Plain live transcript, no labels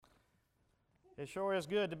It sure is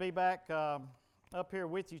good to be back up here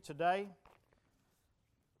with you today.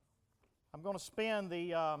 I'm going to spend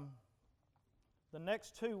the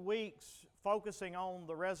next 2 weeks focusing on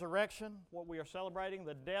the resurrection, what we are celebrating,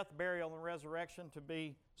 the death, burial, and resurrection to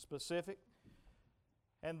be specific.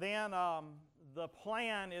 And then the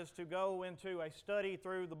plan is to go into a study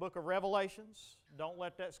through the book of Revelations. Don't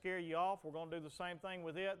let that scare you off. We're going to do the same thing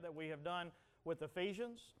with it that we have done with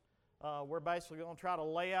Ephesians. We're basically going to try to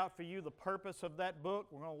lay out for you the purpose of that book.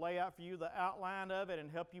 We're going to lay out for you the outline of it and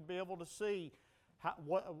help you be able to see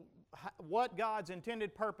what God's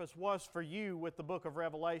intended purpose was for you with the book of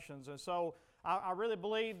Revelations. And so I really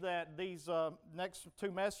believe that these next 2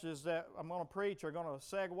 messages that I'm going to preach are going to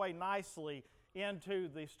segue nicely into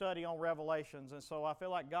the study on Revelations. And so I feel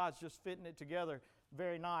like God's just fitting it together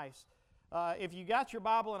very nice. If you got your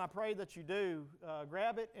Bible, and I pray that you do,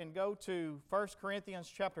 grab it and go to 1 Corinthians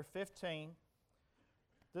chapter 15.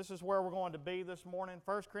 This is where we're going to be this morning.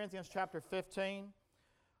 1 Corinthians chapter 15.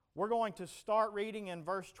 We're going to start reading in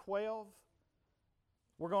verse 12.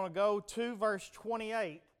 We're going to go to verse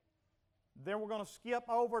 28. Then we're going to skip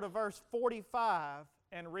over to verse 45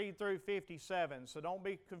 and read through 57. So don't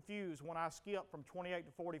be confused when I skip from 28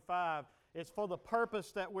 to 45. It's for the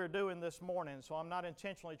purpose that we're doing this morning, so I'm not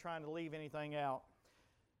intentionally trying to leave anything out.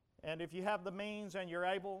 And if you have the means and you're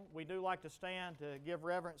able, we do like to stand to give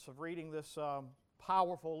reverence of reading this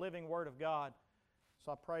powerful living Word of God.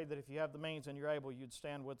 So I pray that if you have the means and you're able, you'd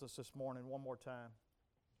stand with us this morning one more time.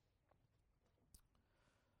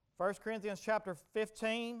 1 Corinthians chapter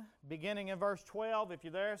 15, beginning in verse 12. If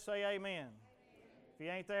you're there, say amen. Amen. If you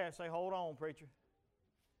ain't there, say hold on, preacher.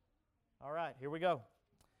 All right, here we go.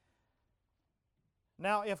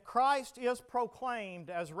 Now, if Christ is proclaimed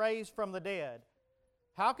as raised from the dead,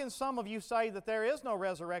 how can some of you say that there is no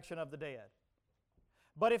resurrection of the dead?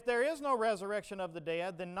 But if there is no resurrection of the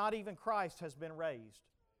dead, then not even Christ has been raised.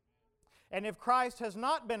 And if Christ has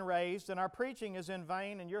not been raised, then our preaching is in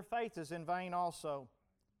vain, and your faith is in vain also.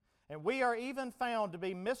 And we are even found to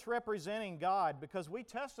be misrepresenting God, because we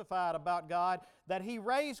testified about God that He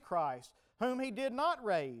raised Christ, whom He did not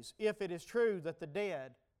raise, if it is true that the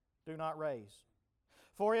dead do not raise.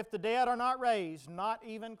 For if the dead are not raised, not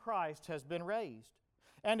even Christ has been raised.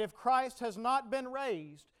 And if Christ has not been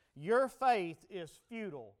raised, your faith is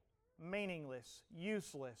futile, meaningless,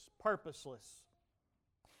 useless, purposeless,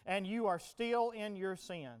 and you are still in your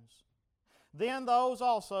sins. Then those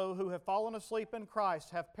also who have fallen asleep in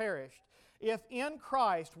Christ have perished. If in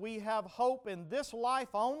Christ we have hope in this life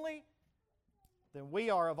only, then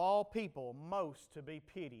we are of all people most to be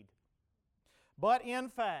pitied. But in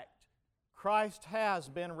fact, Christ has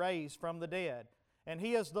been raised from the dead, and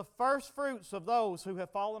He is the firstfruits of those who have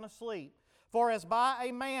fallen asleep. For as by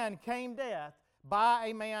a man came death, by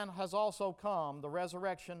a man has also come the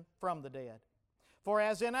resurrection from the dead. For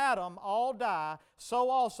as in Adam all die, so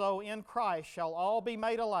also in Christ shall all be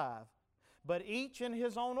made alive, but each in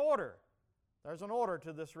his own order. There's an order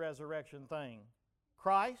to this resurrection thing.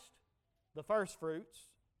 Christ, the firstfruits.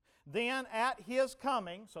 Then at His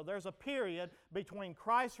coming, so there's a period between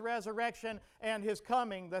Christ's resurrection and His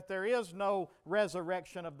coming that there is no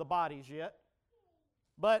resurrection of the bodies yet.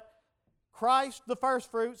 But Christ, the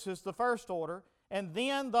firstfruits, is the first order, and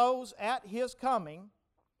then those at His coming,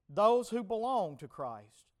 those who belong to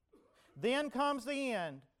Christ. Then comes the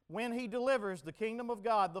end, when He delivers the kingdom of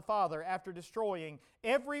God the Father after destroying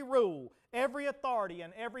every rule, every authority,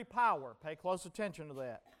 and every power. Pay close attention to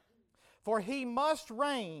that. For He must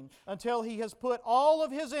reign until He has put all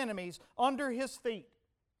of His enemies under His feet.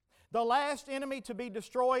 The last enemy to be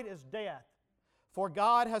destroyed is death. For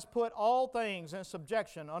God has put all things in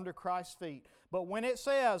subjection under Christ's feet. But when it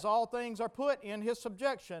says all things are put in His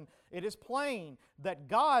subjection, it is plain that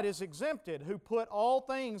God is exempted, who put all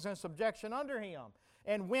things in subjection under Him.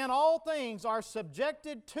 And when all things are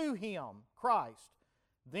subjected to Him, Christ,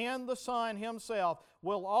 then the Son Himself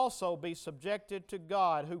will also be subjected to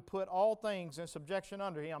God, who put all things in subjection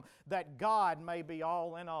under Him, that God may be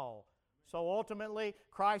all in all. So ultimately,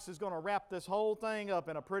 Christ is going to wrap this whole thing up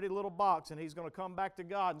in a pretty little box, and He's going to come back to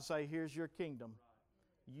God and say, here's your kingdom.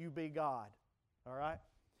 You be God. All right?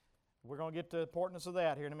 We're going to get to the importance of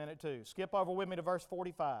that here in a minute too. Skip over with me to verse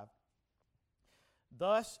 45.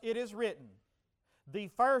 Thus it is written, the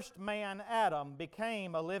first man, Adam,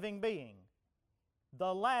 became a living being.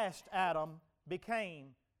 The last Adam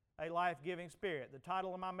became a life-giving spirit. The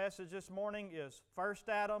title of my message this morning is First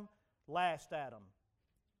Adam, Last Adam.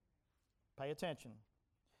 Pay attention.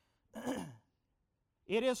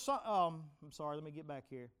 It is, let me get back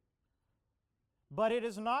here. But it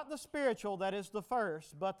is not the spiritual that is the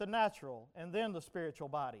first, but the natural, and then the spiritual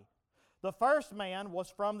body. The first man was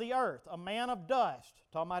from the earth, a man of dust,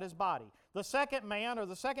 talking about his body. The second man, or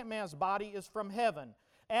the second man's body, is from heaven.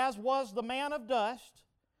 As was the man of dust,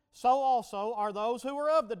 so also are those who are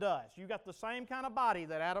of the dust. You got the same kind of body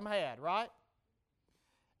that Adam had, right?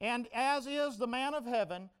 And as is the man of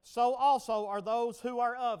heaven, so also are those who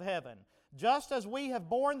are of heaven. Just as we have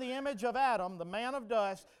borne the image of Adam, the man of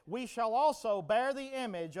dust, we shall also bear the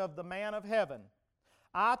image of the man of heaven.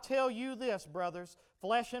 I tell you this, brothers,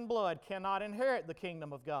 flesh and blood cannot inherit the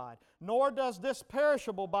kingdom of God, nor does this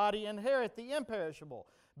perishable body inherit the imperishable.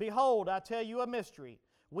 Behold, I tell you a mystery.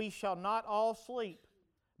 We shall not all sleep,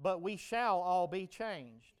 but we shall all be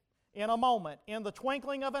changed. In a moment, in the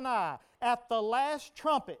twinkling of an eye, at the last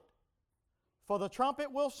trumpet. For the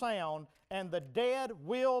trumpet will sound, and the dead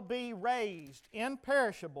will be raised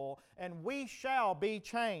imperishable, and we shall be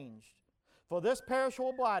changed. For this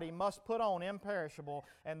perishable body must put on imperishable,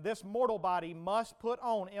 and this mortal body must put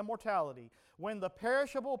on immortality. When the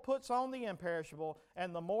perishable puts on the imperishable,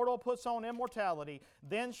 and the mortal puts on immortality,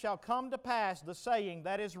 then shall come to pass the saying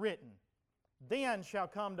that is written. Then shall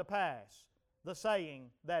come to pass the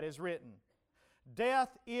saying that is written.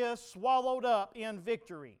 Death is swallowed up in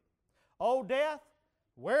victory. O death,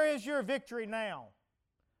 where is your victory now?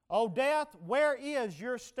 O death, where is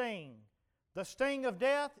your sting? The sting of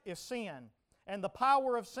death is sin, and the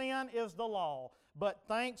power of sin is the law. But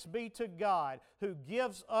thanks be to God who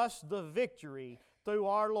gives us the victory through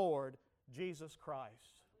our Lord Jesus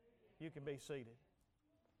Christ. You can be seated.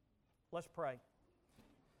 Let's pray.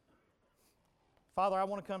 Father, I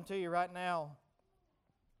want to come to you right now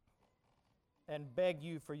and beg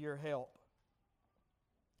you for your help.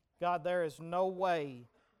 God, there is no way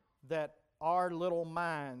that our little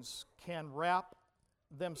minds can wrap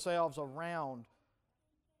themselves around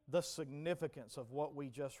the significance of what we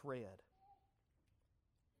just read.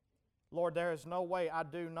 Lord, there is no way. I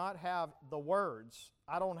do not have the words.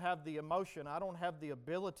 I don't have the emotion. I don't have the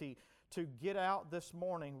ability to get out this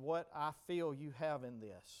morning what I feel you have in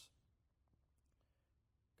this.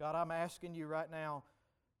 God, I'm asking you right now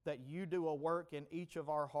that you do a work in each of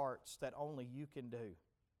our hearts that only you can do.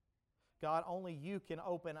 God, only you can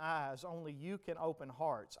open eyes. Only you can open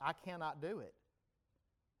hearts. I cannot do it.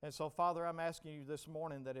 And so, Father, I'm asking you this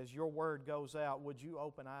morning that as your word goes out, would you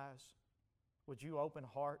open eyes? Would you open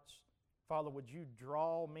hearts? Father, would you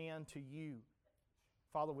draw men to you?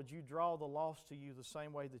 Father, would you draw the lost to you the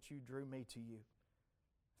same way that you drew me to you?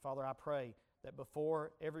 Father, I pray that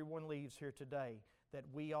before everyone leaves here today, that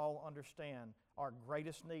we all understand our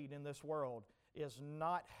greatest need in this world is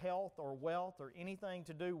not health or wealth or anything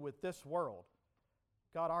to do with this world.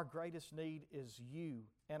 God, our greatest need is you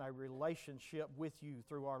and a relationship with you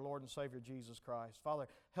through our Lord and Savior Jesus Christ. Father,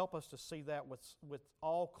 help us to see that with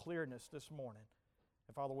all clearness this morning.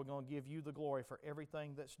 And Father, we're going to give you the glory for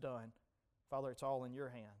everything that's done. Father, it's all in your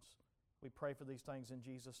hands. We pray for these things in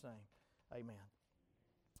Jesus' name. Amen.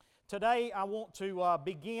 Today, I want to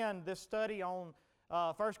begin this study on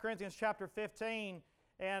 1 Corinthians chapter 15,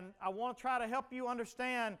 and I want to try to help you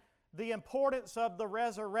understand the importance of the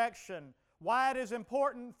resurrection, why it is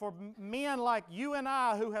important for men like you and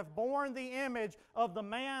I who have borne the image of the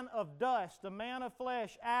man of dust, the man of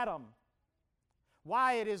flesh, Adam,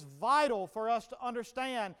 why it is vital for us to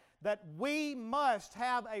understand that we must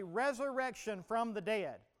have a resurrection from the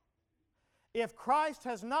dead. If Christ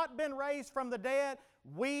has not been raised from the dead,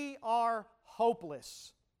 we are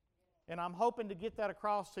hopeless. And I'm hoping to get that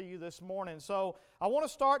across to you this morning. So I want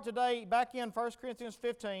to start today back in 1 Corinthians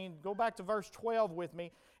 15. Go back to verse 12 with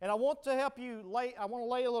me. And I want to help you lay a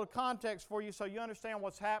little context for you so you understand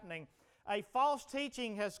what's happening. A false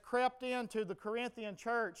teaching has crept into the Corinthian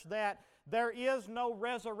church that there is no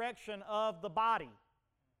resurrection of the body.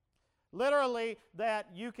 Literally, that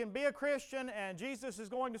you can be a Christian and Jesus is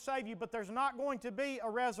going to save you, but there's not going to be a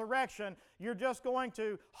resurrection. You're just going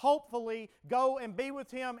to hopefully go and be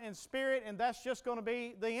with Him in spirit, and that's just going to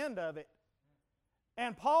be the end of it.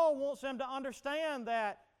 And Paul wants them to understand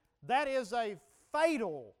that that is a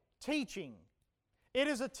fatal teaching. It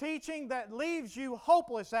is a teaching that leaves you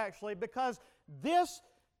hopeless, actually, because this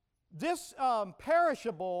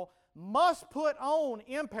perishable must put on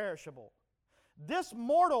imperishable. This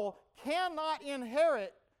mortal cannot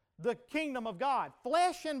inherit the kingdom of God.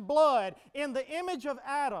 Flesh and blood in the image of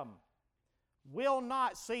Adam will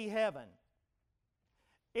not see heaven.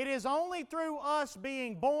 It is only through us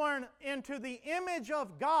being born into the image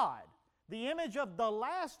of God, the image of the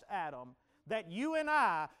last Adam, that you and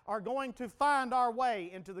I are going to find our way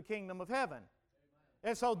into the kingdom of heaven.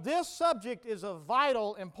 And so this subject is of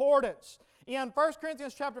vital importance. In 1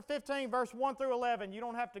 Corinthians chapter 15, verse 1 through 11, you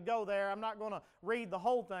don't have to go there. I'm not going to read the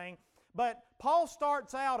whole thing. But Paul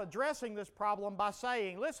starts out addressing this problem by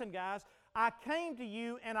saying, listen guys, I came to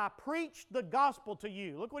you and I preached the gospel to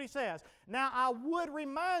you. Look what he says. Now I would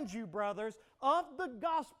remind you, brothers, of the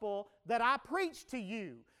gospel that I preached to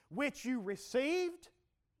you, which you received,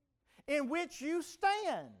 in which you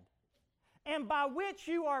stand, and by which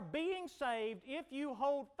you are being saved if you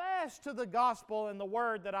hold fast to the gospel and the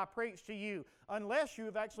word that I preached to you, unless you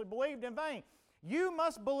have actually believed in vain. You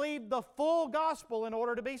must believe the full gospel in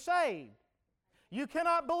order to be saved. You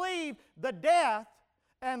cannot believe the death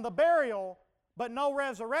and the burial, but no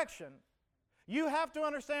resurrection. You have to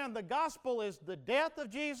understand the gospel is the death of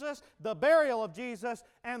Jesus, the burial of Jesus,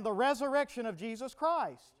 and the resurrection of Jesus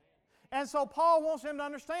Christ. And so Paul wants him to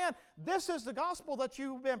understand this is the gospel that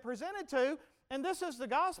you've been presented to, and this is the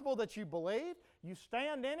gospel that you believe. You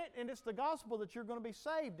stand in it, and it's the gospel that you're going to be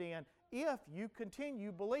saved in if you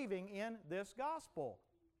continue believing in this gospel.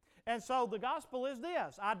 And so the gospel is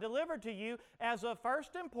this: I delivered to you as of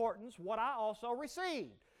first importance what I also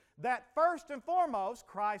received, that first and foremost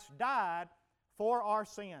Christ died for our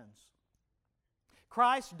sins.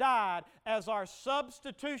 Christ died as our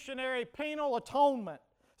substitutionary penal atonement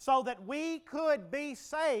so that we could be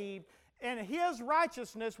saved and His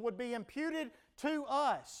righteousness would be imputed to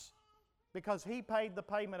us because He paid the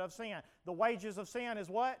payment of sin. The wages of sin is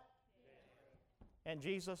what? And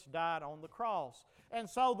Jesus died on the cross. And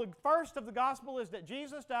so the first of the gospel is that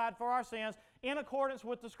Jesus died for our sins in accordance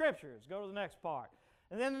with the Scriptures. Go to the next part.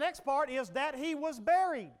 And then the next part is that He was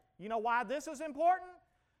buried. You know why this is important?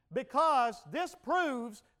 Because this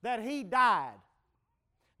proves that He died.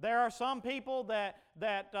 There are some people that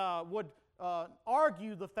would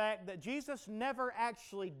argue the fact that Jesus never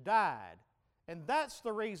actually died. And that's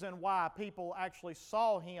the reason why people actually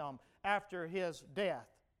saw Him after His death.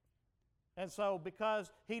 And so because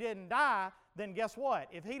He didn't die, then guess what?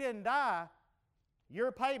 If He didn't die,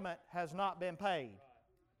 your payment has not been paid.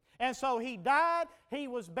 And so He died, He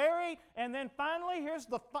was buried, and then finally, here's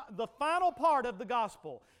the final part of the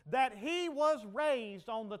gospel, that He was raised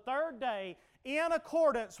on the third day in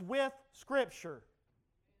accordance with Scripture.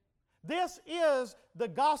 This is the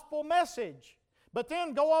gospel message. But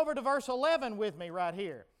then go over to verse 11 with me right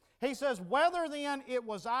here. He says, whether then it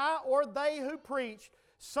was I or they who preached,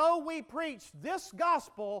 so we preach this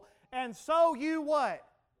gospel, and so you what?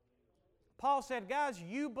 Paul said, guys,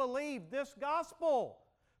 you believe this gospel.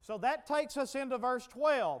 So that takes us into verse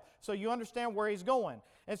 12, so you understand where he's going.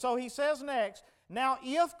 And so he says next, now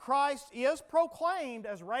if Christ is proclaimed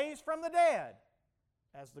as raised from the dead,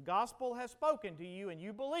 as the gospel has spoken to you and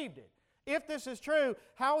you believed it, if this is true,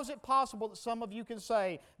 how is it possible that some of you can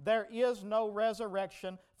say there is no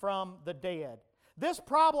resurrection from the dead? This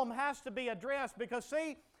problem has to be addressed because,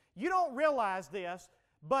 see, you don't realize this,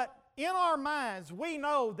 but in our minds we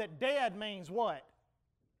know that dead means what?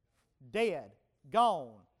 Dead,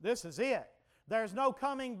 gone. This is it. There's no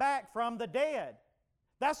coming back from the dead.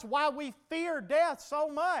 That's why we fear death so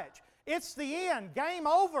much. It's the end, game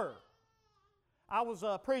over. I was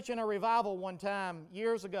preaching a revival one time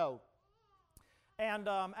years ago. And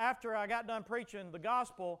after I got done preaching the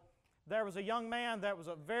gospel, there was a young man that was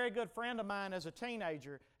a very good friend of mine as a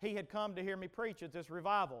teenager. He had come to hear me preach at this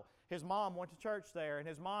revival. His mom went to church there, and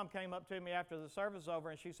his mom came up to me after the service was over,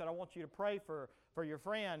 and she said, I want you to pray for your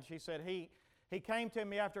friend. She said, he came to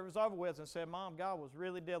me after it was over with and said, Mom, God was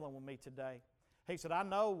really dealing with me today. He said, I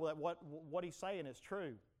know that what he's saying is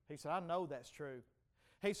true. He said, I know that's true.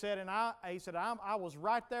 He said, I was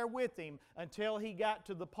right there with him until he got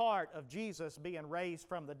to the part of Jesus being raised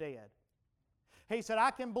from the dead. He said,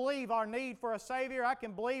 I can believe our need for a Savior. I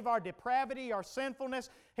can believe our depravity, our sinfulness.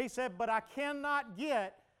 He said, but I cannot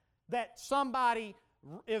get that somebody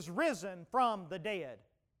is risen from the dead.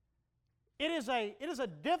 It is a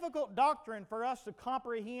difficult doctrine for us to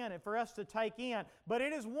comprehend and for us to take in, but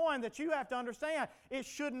it is one that you have to understand. It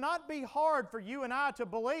should not be hard for you and I to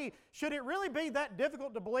believe. Should it really be that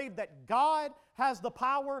difficult to believe that God has the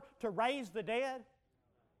power to raise the dead?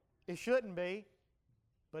 It shouldn't be,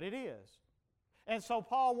 but it is. And so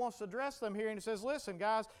Paul wants to address them here, and he says, listen,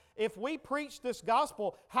 guys, if we preach this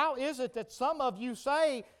gospel, how is it that some of you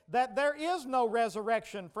say that there is no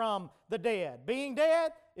resurrection from the dead? Being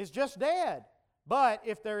dead is just dead. But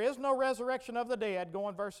if there is no resurrection of the dead, go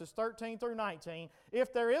on verses 13 through 19,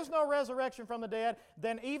 if there is no resurrection from the dead,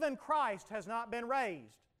 then even Christ has not been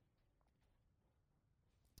raised.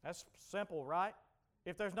 That's simple, right?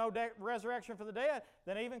 If there's no resurrection from the dead,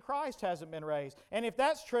 then even Christ hasn't been raised. And if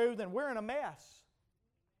that's true, then we're in a mess.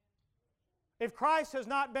 If Christ has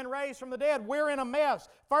not been raised from the dead, we're in a mess.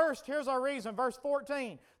 First, here's our reason, verse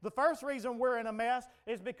 14. The first reason we're in a mess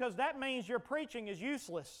is because that means your preaching is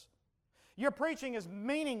useless. your preaching is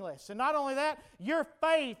meaningless. And not only that, your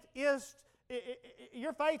faith is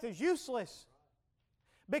useless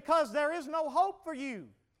because there is no hope for you.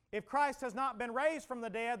 If Christ has not been raised from the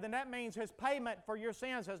dead, then that means His payment for your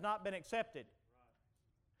sins has not been accepted.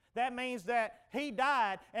 That means that He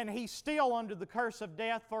died and He's still under the curse of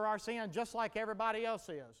death for our sin, just like everybody else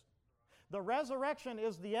is. The resurrection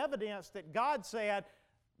is the evidence that God said,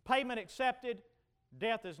 payment accepted,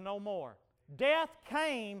 death is no more. Death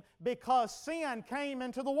came because sin came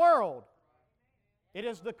into the world. It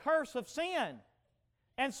is the curse of sin.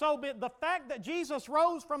 And so the fact that Jesus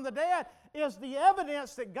rose from the dead is the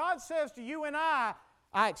evidence that God says to you and I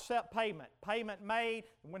accept payment. Payment made.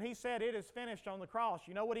 When He said it is finished on the cross,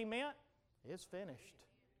 you know what He meant? It's finished.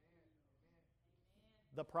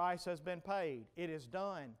 The price has been paid. It is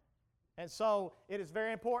done. And so it is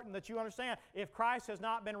very important that you understand, if Christ has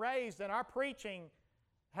not been raised, then our preaching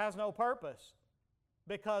has no purpose,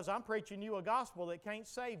 because I'm preaching you a gospel that can't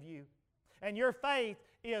save you. And your faith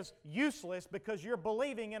is useless because you're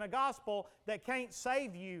believing in a gospel that can't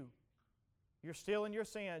save you. You're still in your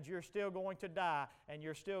sins, you're still going to die, and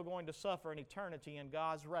you're still going to suffer an eternity in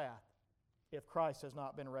God's wrath if Christ has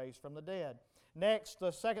not been raised from the dead. Next,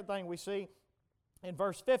 the second thing we see in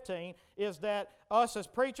verse 15 is that us as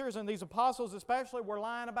preachers, and these apostles especially, were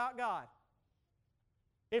lying about God.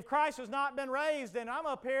 If Christ has not been raised, then I'm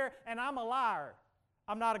up here and I'm a liar.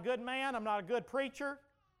 I'm not a good man, I'm not a good preacher.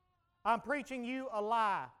 I'm preaching you a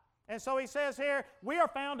lie. And so he says here, we are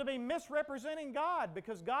found to be misrepresenting God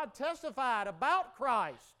because God testified about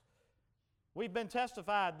Christ. We've been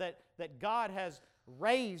testified that God has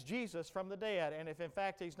raised Jesus from the dead, and if in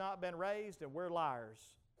fact He's not been raised, then we're liars.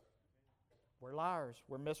 We're liars.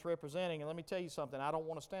 We're misrepresenting. And let me tell you something, I don't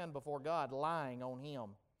want to stand before God lying on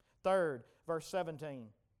Him. Third, verse 17.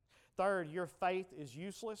 Third, your faith is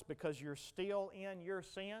useless because you're still in your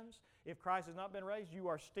sins. If Christ has not been raised, you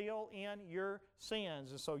are still in your sins,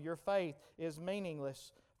 and so your faith is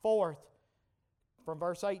meaningless. Fourth, from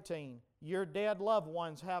verse 18, your dead loved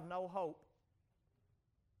ones have no hope.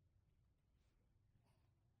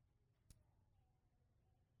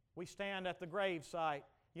 We stand at the gravesite.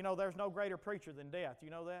 You know, there's no greater preacher than death. You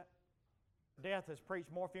know that? Death has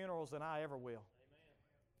preached more funerals than I ever will.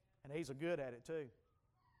 And he's good at it too.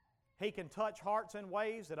 He can touch hearts in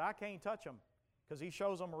ways that I can't touch them because he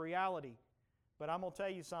shows them a reality. But I'm going to tell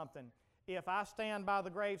you something. If I stand by the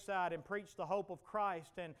graveside and preach the hope of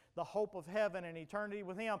Christ and the hope of heaven and eternity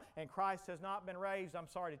with Him, and Christ has not been raised, I'm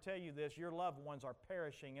sorry to tell you this, your loved ones are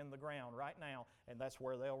perishing in the ground right now, and that's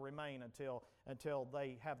where they'll remain until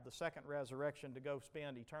they have the second resurrection to go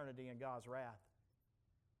spend eternity in God's wrath.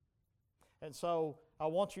 And so I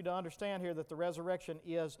want you to understand here that the resurrection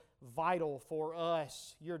is vital for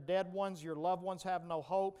us. Your dead ones, your loved ones have no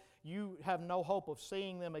hope. You have no hope of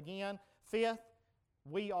seeing them again. Fifth,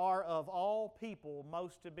 we are of all people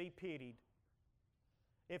most to be pitied.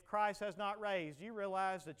 If Christ has not raised, you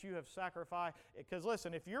realize that you have sacrificed. Because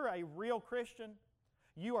listen, if you're a real Christian,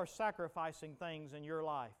 you are sacrificing things in your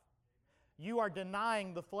life. You are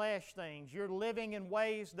denying the flesh things. You're living in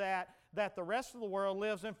ways that the rest of the world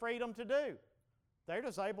lives in freedom to do. They're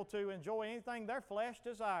just able to enjoy anything their flesh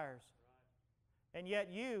desires. And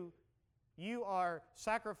yet you are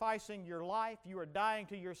sacrificing your life. You are dying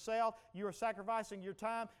to yourself. You are sacrificing your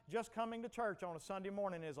time. Just coming to church on a Sunday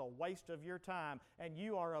morning is a waste of your time. And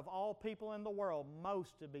you are of all people in the world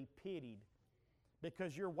most to be pitied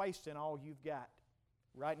because you're wasting all you've got.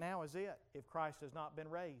 Right now is it, if Christ has not been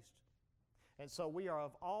raised. And so we are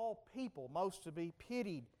of all people most to be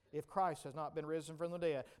pitied if Christ has not been risen from the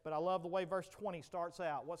dead. But I love the way verse 20 starts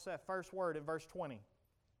out. What's that first word in verse 20?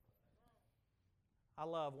 I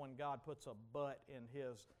love when God puts a but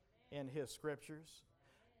in His Scriptures.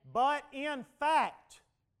 But in fact,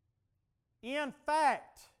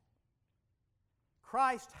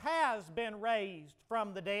 Christ has been raised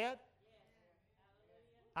from the dead.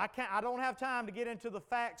 I don't have time to get into the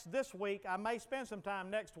facts this week. I may spend some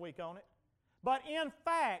time next week on it. But in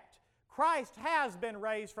fact, Christ has been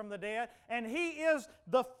raised from the dead, and He is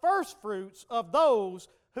the firstfruits of those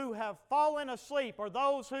who have fallen asleep or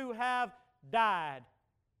those who have died.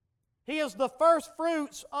 He is the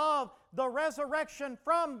firstfruits of the resurrection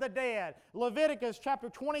from the dead. Leviticus chapter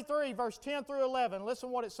 23, verse 10 through 11.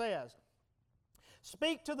 Listen what it says.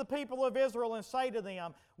 Speak to the people of Israel and say to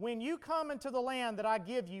them, when you come into the land that I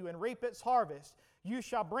give you and reap its harvest, you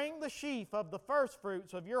shall bring the sheaf of the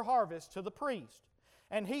firstfruits of your harvest to the priest.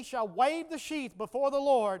 And he shall wave the sheaf before the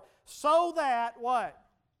Lord so that, what?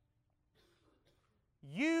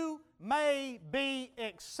 You may be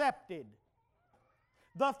accepted.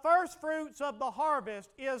 The first fruits of the harvest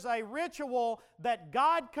is a ritual that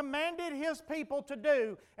God commanded His people to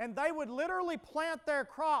do, and they would literally plant their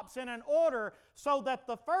crops in an order so that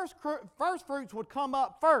the first fruits would come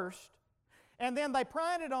up first, and then they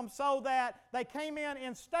planted them so that they came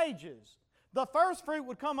in stages. The first fruit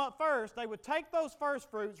would come up first. They would take those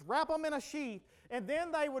first fruits, wrap them in a sheath, and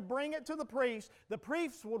then they would bring it to the priest. The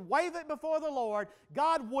priests would wave it before the Lord.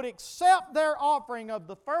 God would accept their offering of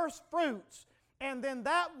the first fruits, and then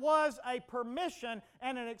that was a permission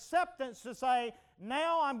and an acceptance to say,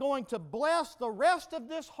 now I'm going to bless the rest of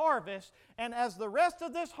this harvest, and as the rest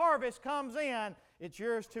of this harvest comes in, it's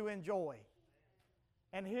yours to enjoy.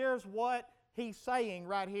 And here's what he's saying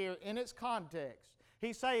right here in its context.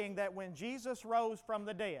 He's saying that when Jesus rose from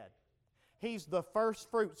the dead, He's the first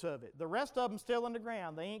fruits of it. The rest of them still in the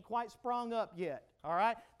ground. They ain't quite sprung up yet. All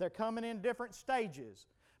right? They're coming in different stages.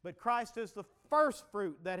 But Christ is the first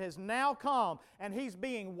fruit that has now come, and He's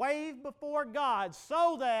being waved before God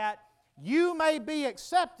so that you may be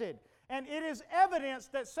accepted. And it is evidence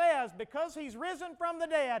that says, because He's risen from the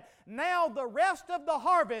dead, now the rest of the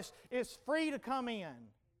harvest is free to come in.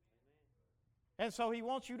 And so He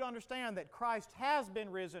wants you to understand that Christ has been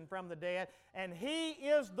risen from the dead, and He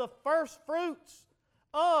is the first fruits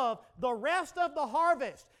of the rest of the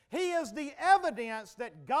harvest. He is the evidence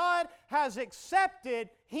that God has accepted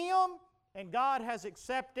Him, and God has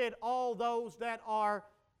accepted all those that are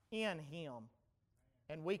in Him.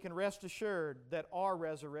 And we can rest assured that our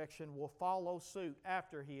resurrection will follow suit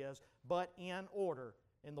after His, but in order,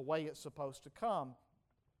 in the way it's supposed to come.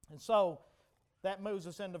 And so, that moves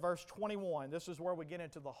us into verse 21. This is where we get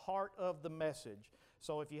into the heart of the message.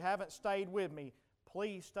 So if you haven't stayed with me,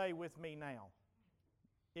 please stay with me now.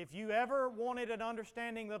 If you ever wanted an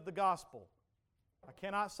understanding of the gospel, I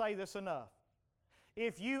cannot say this enough.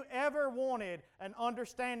 If you ever wanted an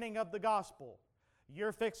understanding of the gospel,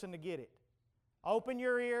 you're fixing to get it. Open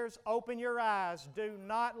your ears, open your eyes. Do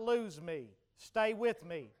not lose me. Stay with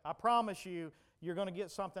me. I promise you, you're going to get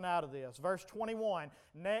something out of this. Verse 21.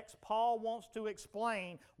 Next, Paul wants to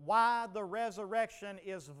explain why the resurrection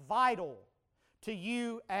is vital to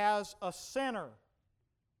you as a sinner.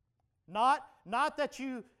 Not that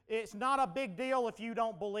it's not a big deal if you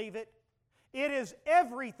don't believe it. It is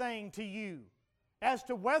everything to you as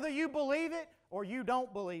to whether you believe it or you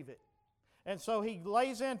don't believe it. And so he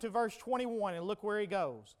lays into verse 21, and look where he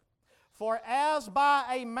goes. For as by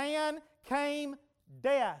a man came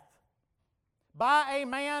death, by a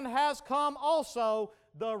man has come also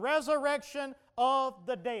the resurrection of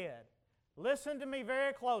the dead. Listen to me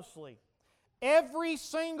very closely. Every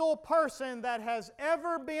single person that has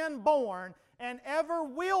ever been born and ever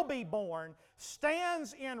will be born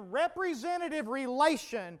stands in representative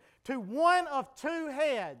relation to one of two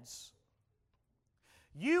heads.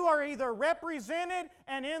 You are either represented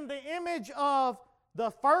and in the image of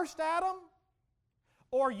the first Adam,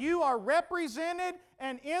 or you are represented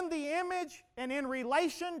and in the image and in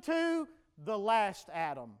relation to the last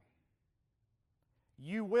Adam.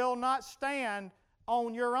 You will not stand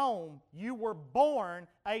on your own. You were born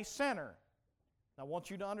a sinner. I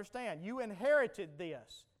want you to understand, you inherited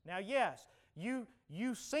this. Now yes, you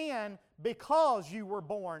sin because you were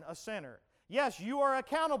born a sinner. Yes, you are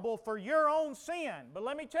accountable for your own sin. But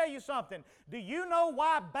let me tell you something. Do you know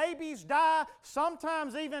why babies die,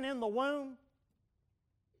 sometimes even in the womb?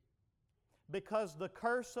 Because the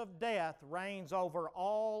curse of death reigns over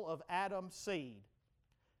all of Adam's seed.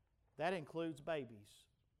 That includes babies.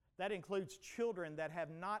 That includes children that have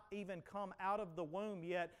not even come out of the womb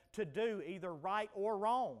yet to do either right or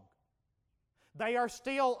wrong. They are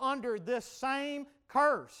still under this same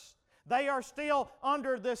curse. They are still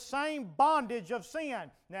under this same bondage of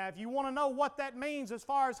sin. Now, if you want to know what that means as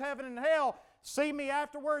far as heaven and hell, see me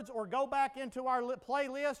afterwards or go back into our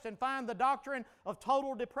playlist and find the doctrine of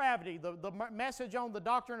total depravity, the message on the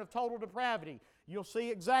doctrine of total depravity. You'll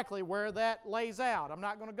see exactly where that lays out. I'm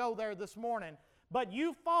not going to go there this morning. But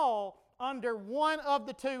you fall under one of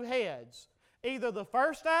the two heads, either the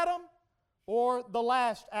first Adam or the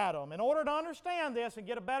last Adam. In order to understand this and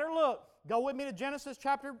get a better look, go with me to Genesis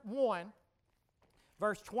chapter 1,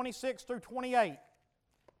 verse 26 through 28.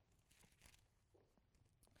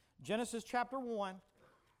 Genesis chapter 1,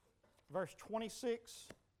 verse 26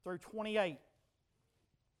 through 28.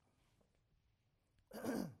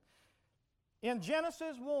 In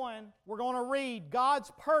Genesis 1, we're going to read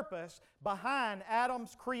God's purpose behind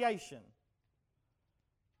Adam's creation.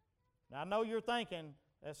 Now, I know you're thinking,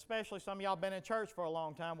 especially some of y'all been in church for a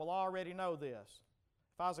long time, will already know this.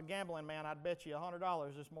 If I was a gambling man, I'd bet you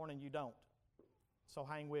 $100 this morning you don't. So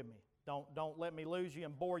hang with me. Don't let me lose you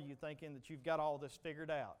and bore you thinking that you've got all this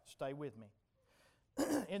figured out. Stay with me.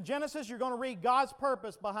 In Genesis, you're going to read God's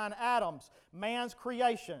purpose behind man's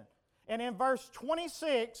creation. And in verse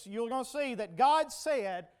 26, you're going to see that God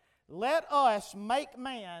said, "Let us make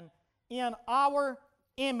man in our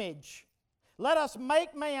image." Let us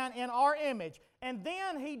make man in our image. And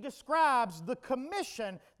then He describes the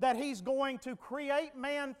commission that He's going to create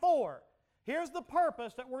man for. Here's the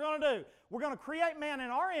purpose that we're going to do. We're going to create man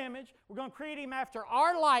in our image. We're going to create him after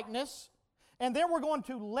our likeness. And then we're going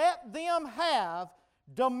to let them have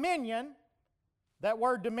dominion. That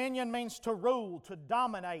word dominion means to rule, to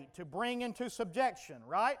dominate, to bring into subjection,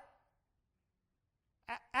 right?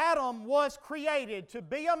 Adam was created to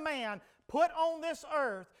be a man put on this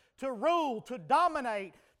earth to rule, to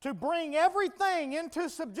dominate, to bring everything into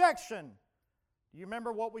subjection. Do you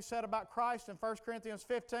remember what we said about Christ in 1 Corinthians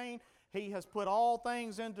 15? He has put all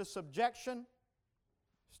things into subjection.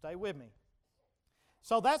 Stay with me.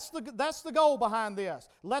 So that's the goal behind this.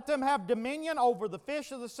 Let them have dominion over the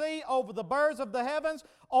fish of the sea, over the birds of the heavens,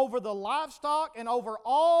 over the livestock, and over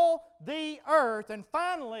all the earth. And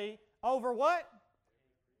finally, over what?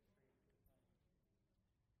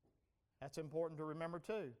 That's important to remember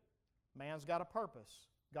too. Man's got a purpose.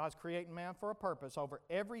 God's creating man for a purpose over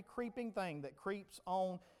every creeping thing that creeps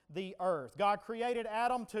on the earth. God created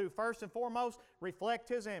Adam to, first and foremost, reflect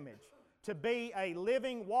His image, to be a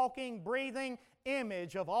living, walking, breathing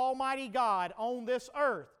image of Almighty God on this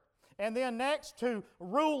earth. And then next, to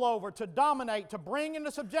rule over, to dominate, to bring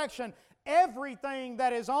into subjection everything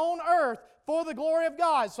that is on earth for the glory of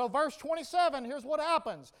God. So verse 27, here's what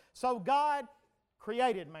happens. So God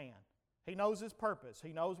created man. He knows his purpose.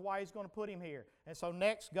 He knows why He's going to put him here. And so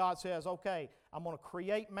next, God says, okay, I'm going to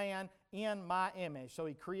create man in my image. So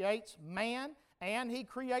He creates man and He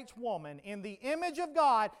creates woman. In the image of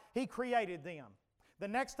God, He created them. The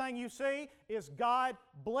next thing you see is God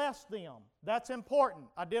blessed them. That's important.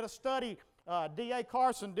 I did a study, D.A.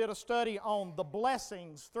 Carson did a study on the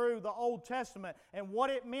blessings through the Old Testament and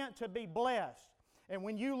what it meant to be blessed. And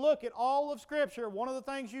when you look at all of Scripture, one of the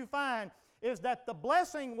things you find is that the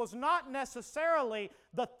blessing was not necessarily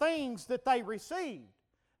the things that they received,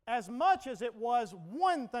 as much as it was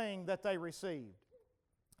one thing that they received.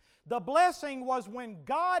 The blessing was when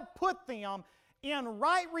God put them in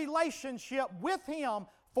right relationship with Him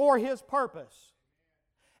for His purpose.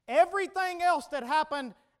 Everything else that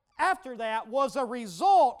happened after that was a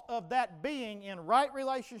result of that being in right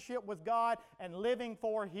relationship with God and living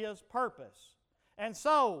for His purpose. And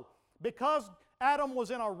so, because Adam was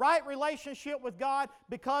in a right relationship with God,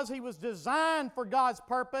 because he was designed for God's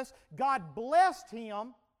purpose, God blessed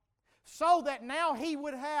him so that now he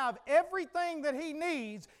would have everything that he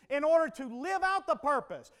needs in order to live out the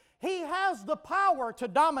purpose. He has the power to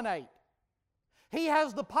dominate. He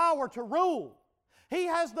has the power to rule. He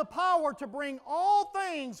has the power to bring all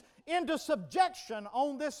things into subjection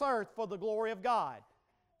on this earth for the glory of God.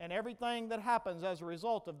 And everything that happens as a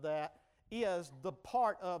result of that is the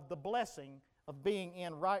part of the blessing of being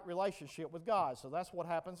in right relationship with God. So that's what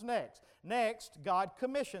happens next. Next, God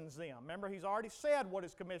commissions them. Remember, He's already said what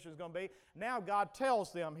His commission is going to be. Now God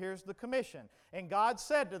tells them, here's the commission. And God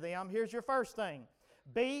said to them, here's your first thing,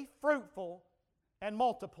 be fruitful and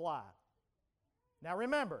multiply. Now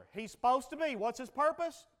remember, He's supposed to be, what's His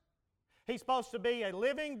purpose? He's supposed to be a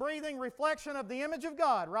living, breathing reflection of the image of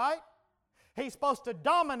God, right? He's supposed to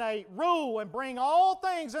dominate, rule, and bring all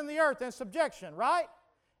things in the earth in subjection, right?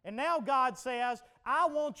 And now God says, I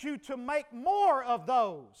want you to make more of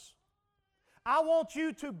those. I want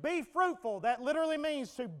you to be fruitful. That literally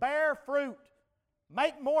means to bear fruit.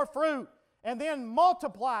 Make more fruit. And then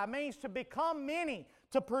multiply means to become many,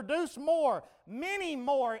 to produce more, many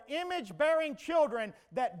more image-bearing children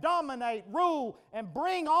that dominate, rule, and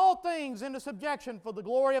bring all things into subjection for the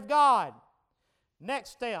glory of God. Next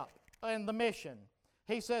step in the mission.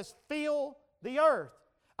 He says, fill the earth.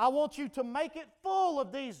 I want you to make it full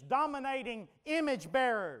of these dominating image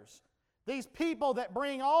bearers, these people that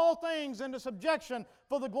bring all things into subjection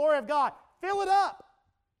for the glory of God. Fill it up.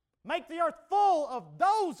 Make the earth full of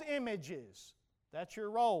those images. That's your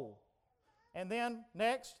role. And then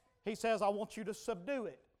next, He says, I want you to subdue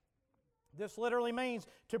it. This literally means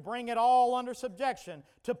to bring it all under subjection,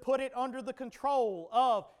 to put it under the control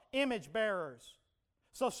of image bearers.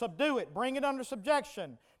 So subdue it, bring it under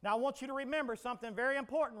subjection. Now I want you to remember something very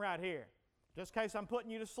important right here, just in case I'm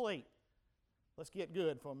putting you to sleep. Let's get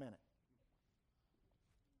good for a minute.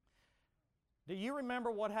 Do you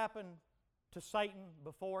remember what happened to Satan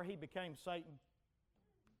before he became Satan?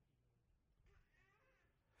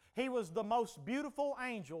 He was the most beautiful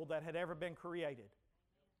angel that had ever been created.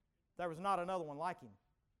 There was not another one like him.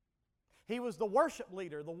 He was the worship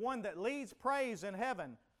leader, the one that leads praise in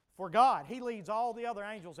heaven for God. He leads all the other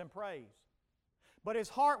angels in praise. But his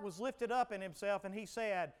heart was lifted up in himself, and he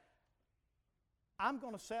said, I'm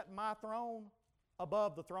going to set my throne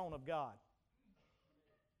above the throne of God.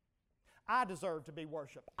 I deserve to be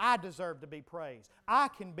worshiped. I deserve to be praised. I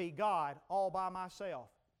can be God all by myself.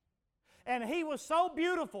 And he was so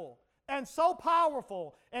beautiful and so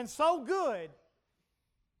powerful and so good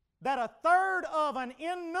that a third of an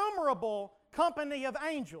innumerable company of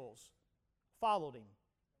angels followed him.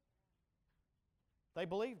 They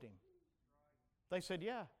believed him. They said,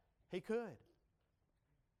 yeah, he could.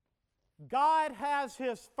 God has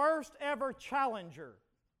His first ever challenger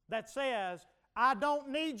that says, I don't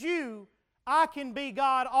need you, I can be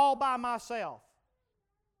God all by myself.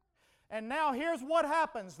 And now here's what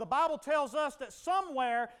happens. The Bible tells us that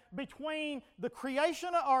somewhere between the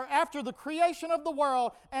creation, or after the creation of the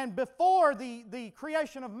world and before the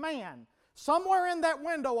creation of man, somewhere in that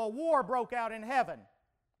window a war broke out in heaven.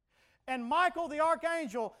 And Michael the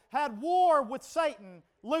archangel had war with Satan,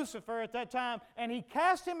 Lucifer at that time, and he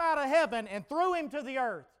cast him out of heaven and threw him to the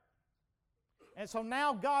earth. And so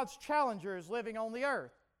now God's challenger is living on the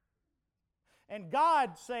earth. And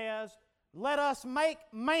God says, let us make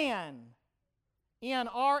man in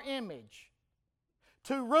our image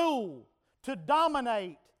to rule, to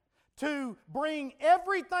dominate, to bring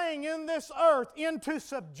everything in this earth into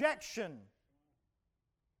subjection.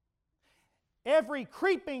 Every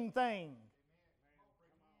creeping thing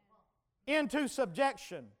into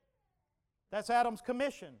subjection. That's Adam's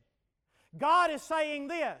commission. God is saying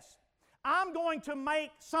this, I'm going to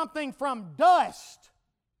make something from dust,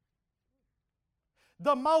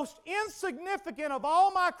 the most insignificant of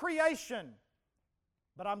all my creation,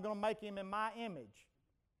 but I'm going to make him in my image.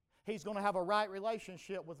 He's going to have a right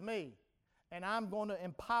relationship with me, and I'm going to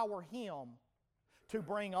empower him to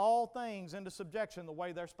bring all things into subjection the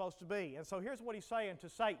way they're supposed to be. And so here's what he's saying to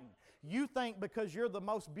Satan. You think because you're the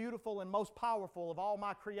most beautiful and most powerful of all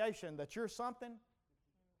my creation that you're something?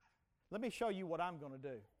 Let me show you what I'm going to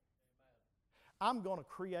do. I'm going to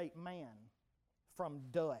create man from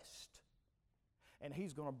dust, and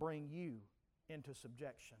he's going to bring you into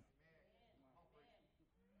subjection.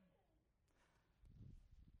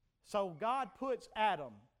 So God puts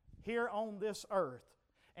Adam here on this earth,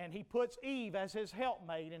 and He puts Eve as his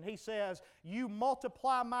helpmate, and He says, you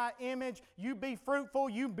multiply my image, you be fruitful,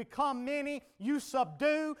 you become many, you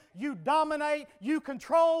subdue, you dominate, you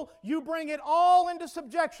control, you bring it all into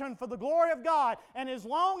subjection for the glory of God. And as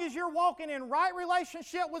long as you're walking in right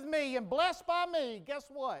relationship with me and blessed by me, guess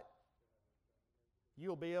what?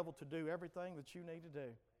 You'll be able to do everything that you need to do.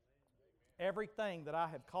 Everything that I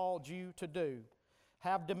have called you to do.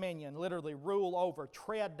 Have dominion, literally rule over,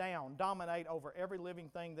 tread down, dominate over every living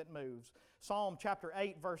thing that moves. Psalm chapter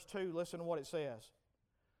 8, verse 2, listen to what it says.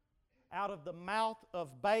 Out of the mouth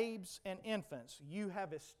of babes and infants you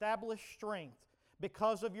have established strength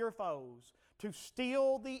because of your foes to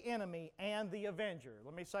steal the enemy and the avenger.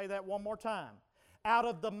 Let me say that one more time. Out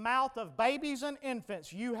of the mouth of babies and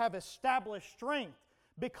infants you have established strength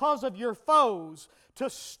because of your foes to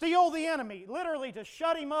steal the enemy, literally to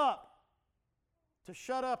shut him up. To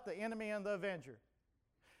shut up the enemy and the avenger.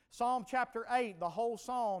 Psalm chapter 8, the whole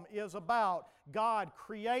psalm is about God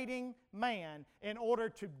creating man in order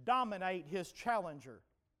to dominate His challenger.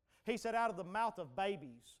 He said, out of the mouth of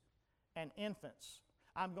babies and infants,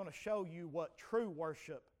 I'm going to show you what true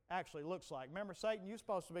worship actually looks like. Remember, Satan, you're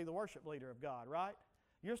supposed to be the worship leader of God, right?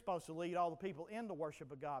 You're supposed to lead all the people into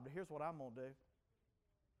worship of God, but here's what I'm going to do.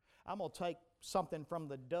 I'm going to take something from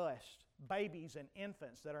the dust, babies and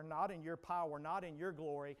infants that are not in your power, not in your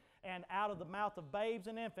glory, and out of the mouth of babes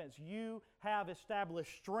and infants you have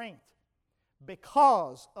established strength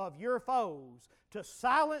because of your foes to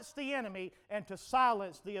silence the enemy and to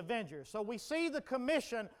silence the avenger. So we see the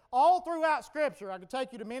commission all throughout Scripture. I could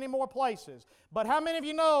take you to many more places. But how many of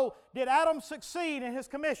you know, did Adam succeed in his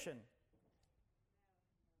commission?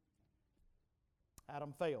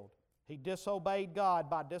 Adam failed. He disobeyed God.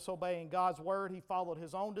 By disobeying God's word, he followed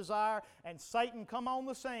his own desire, and Satan come on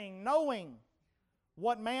the scene knowing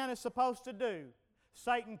what man is supposed to do.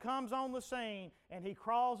 Satan comes on the scene, and he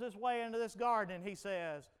crawls his way into this garden, and he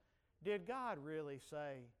says, did God really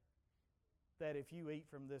say that if you eat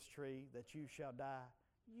from this tree that you shall die?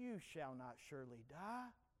 You shall not surely die.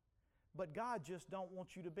 But God just don't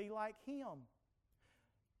want you to be like Him.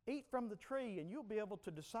 Eat from the tree and you'll be able to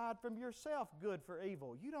decide from yourself good for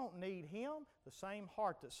evil. You don't need Him. The same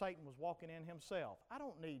heart that Satan was walking in himself. I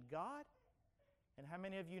don't need God. And how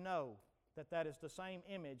many of you know that that is the same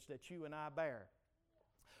image that you and I bear?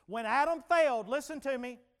 When Adam failed, listen to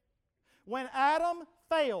me. When Adam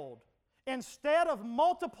failed, instead of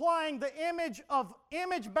multiplying the image of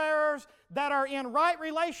image bearers that are in right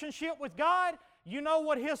relationship with God, you know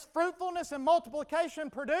what His fruitfulness and multiplication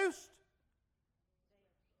produced?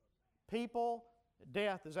 People,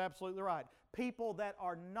 death is absolutely right. People that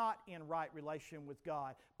are not in right relation with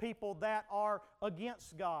God. People that are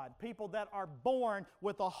against God. People that are born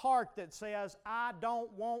with a heart that says, I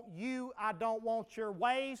don't want you, I don't want your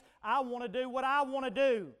ways, I want to do what I want to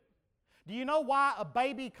do. Do you know why a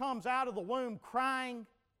baby comes out of the womb crying?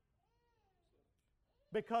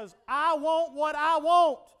 Because I want what I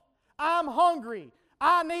want. I'm hungry.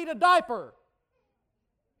 I need a diaper.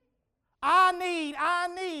 I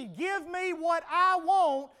need. Give me what I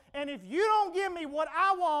want, and if you don't give me what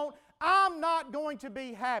I want, I'm not going to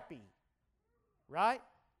be happy. Right?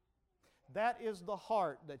 That is the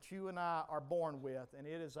heart that you and I are born with, and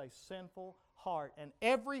it is a sinful heart. And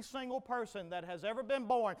every single person that has ever been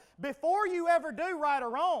born, before you ever do right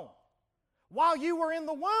or wrong, while you were in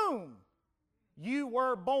the womb, you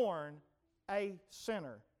were born a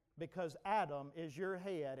sinner. Because Adam is your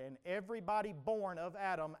head, and everybody born of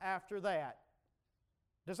Adam after that.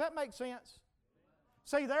 Does that make sense?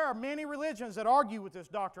 See, there are many religions that argue with this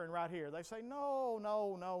doctrine right here. They say, no.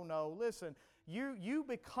 Listen, you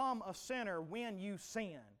become a sinner when you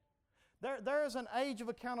sin. There is an age of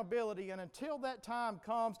accountability, and until that time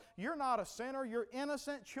comes, you're not a sinner, you're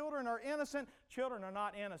innocent. Children are innocent. Children are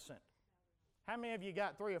not innocent. How many of you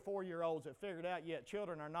got 3 or 4-year-olds that figured out yet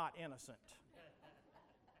children are not innocent?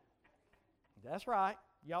 That's right.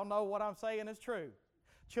 Y'all know what I'm saying is true.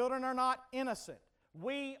 Children are not innocent.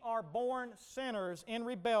 We are born sinners in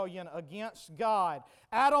rebellion against God.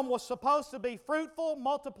 Adam was supposed to be fruitful,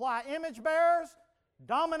 multiply image bearers,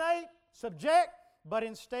 dominate, subject, but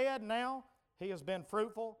instead now he has been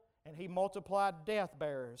fruitful and he multiplied death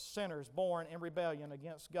bearers, sinners born in rebellion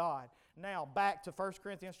against God. Now back to 1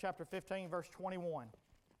 Corinthians chapter 15, verse 21.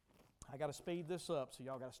 I got to speed this up, so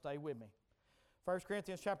y'all got to stay with me. 1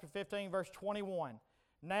 Corinthians chapter 15, verse 21.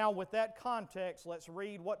 Now, with that context, let's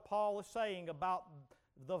read what Paul is saying about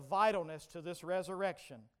the vitalness to this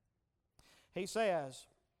resurrection. He says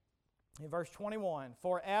in verse 21,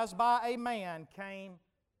 For as by a man came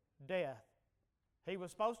death. He was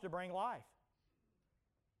supposed to bring life.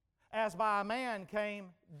 As by a man came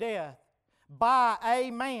death. By a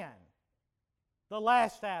man, the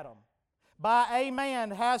last Adam. By a man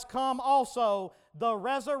has come also the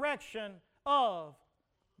resurrection of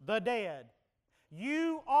the dead.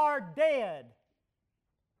 You are dead.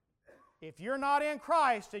 If you're not in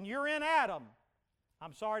Christ and you're in Adam,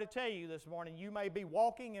 I'm sorry to tell you this morning, you may be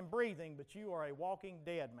walking and breathing, but you are a walking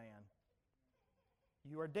dead man.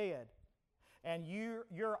 You are dead. And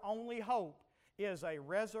your only hope is a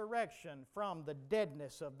resurrection from the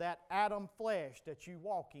deadness of that Adam flesh that you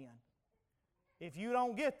walk in. If you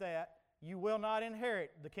don't get that, you will not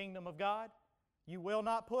inherit the kingdom of God. You will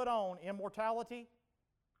not put on immortality.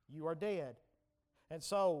 You are dead. And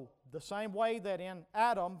so, the same way that in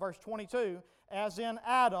Adam, verse 22, as in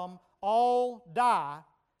Adam all die,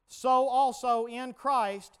 so also in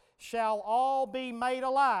Christ shall all be made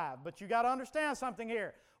alive. But you got to understand something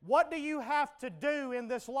here. What do you have to do in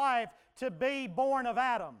this life to be born of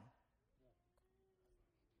Adam?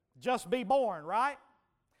 Just be born, right?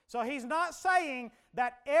 So he's not saying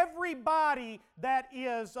that everybody that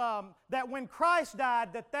when Christ died,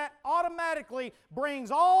 that automatically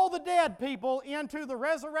brings all the dead people into the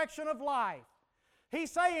resurrection of life.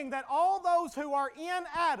 He's saying that all those who are in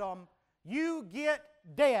Adam, you get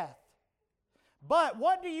death. But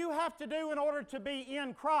what do you have to do in order to be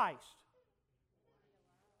in Christ?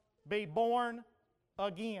 Be born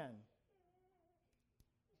again.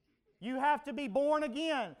 You have to be born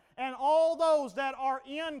again. And all those that are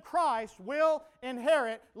in Christ will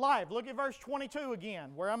inherit life. Look at verse 22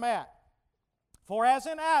 again, where I'm at. For as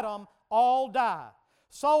in Adam all die,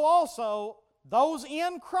 so also those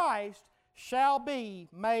in Christ shall be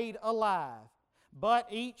made alive, but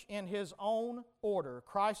each in his own order.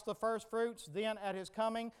 Christ the firstfruits, then at His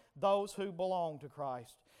coming, those who belong to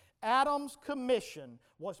Christ. Adam's commission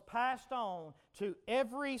was passed on to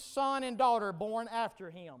every son and daughter born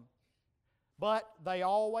after him. But they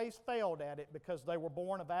always failed at it because they were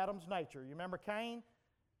born of Adam's nature. You remember Cain?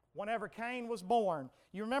 Whenever Cain was born,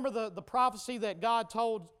 you remember the prophecy that God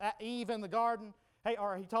told Eve in the garden? He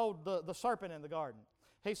told the serpent in the garden.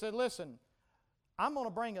 He said, listen, I'm going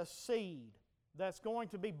to bring a seed that's going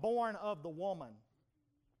to be born of the woman.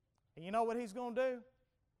 And you know what he's going to do?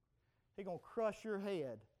 He's going to crush your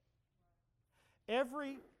head.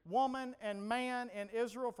 Every woman and man in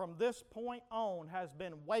Israel from this point on has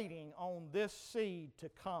been waiting on this seed to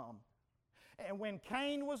come. And when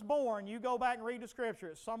Cain was born, you go back and read the Scripture.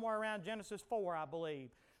 It's somewhere around Genesis 4, I believe.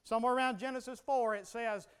 Somewhere around Genesis 4, it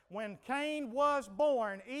says, when Cain was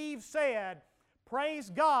born, Eve said, "Praise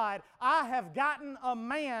God, I have gotten a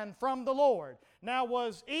man from the Lord." Now,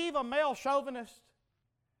 was Eve a male chauvinist?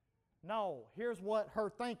 No. Here's what her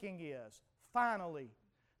thinking is. Finally,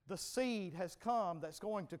 the seed has come that's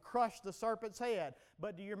going to crush the serpent's head.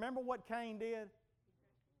 But do you remember what Cain did?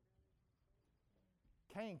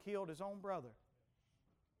 Cain killed his own brother.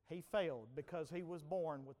 He failed because he was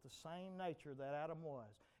born with the same nature that Adam was.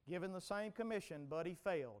 Given the same commission, but he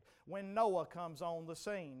failed. When Noah comes on the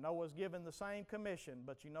scene, Noah's given the same commission,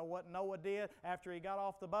 but you know what Noah did after he got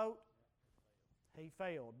off the boat? He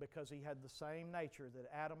failed because he had the same nature that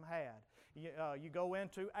Adam had. You go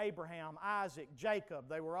into Abraham, Isaac, Jacob.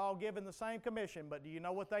 They were all given the same commission, but do you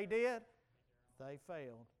know what they did? They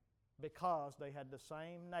failed because they had the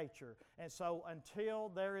same nature. And so until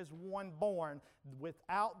there is one born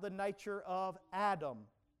without the nature of Adam,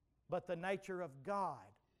 but the nature of God,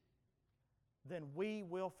 then we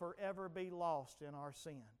will forever be lost in our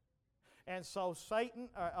sin. And so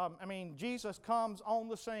Jesus comes on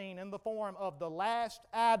the scene in the form of the last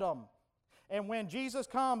Adam. And when Jesus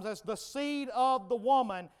comes as the seed of the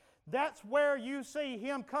woman, that's where you see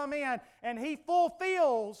Him come in, and He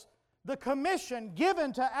fulfills the commission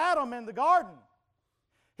given to Adam in the garden.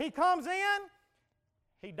 He comes in,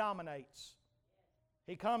 He dominates.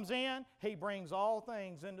 He comes in, He brings all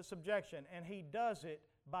things into subjection, and He does it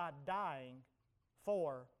by dying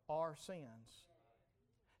for our sins.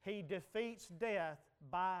 He defeats death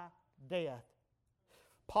by death.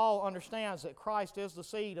 Paul understands that Christ is the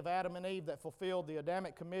seed of Adam and Eve that fulfilled the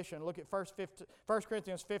Adamic commission. Look at 1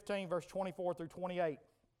 Corinthians 15, verse 24 through 28.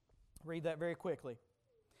 Read that very quickly.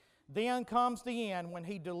 Then comes the end when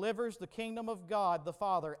He delivers the kingdom of God the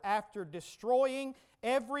Father after destroying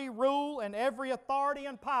every rule and every authority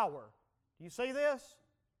and power. Do you see this?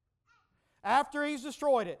 After He's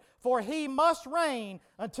destroyed it. For He must reign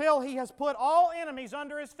until He has put all enemies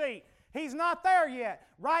under His feet. He's not there yet.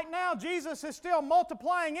 Right now, Jesus is still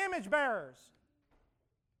multiplying image bearers.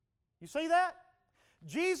 You see that?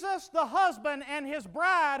 Jesus, the husband, and His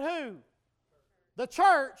bride, who? The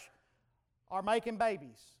church, are making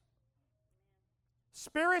babies.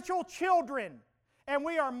 Spiritual children. And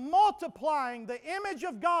we are multiplying the image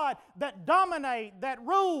of God that dominate, that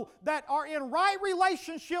rule, that are in right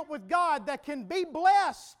relationship with God, that can be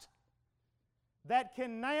blessed, that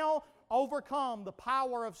can now overcome the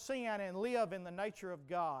power of sin and live in the nature of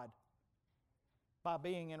God by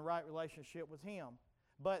being in right relationship with Him.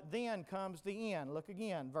 But then comes the end. Look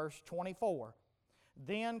again, verse 24.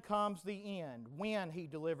 Then comes the end, when He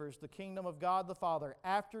delivers the kingdom of God the Father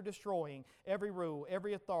after destroying every rule,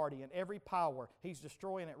 every authority, and every power. He's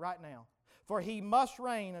destroying it right now. For He must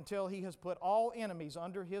reign until He has put all enemies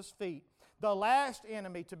under His feet. The last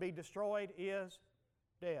enemy to be destroyed is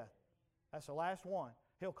death. That's the last one.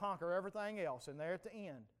 He'll conquer everything else, and there at the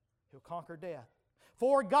end, He'll conquer death.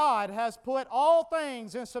 For God has put all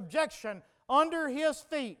things in subjection under His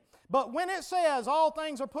feet. But when it says all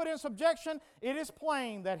things are put in subjection, it is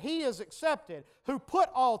plain that He is accepted who put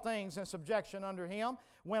all things in subjection under Him.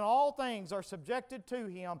 When all things are subjected to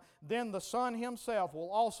Him, then the Son Himself will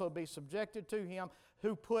also be subjected to Him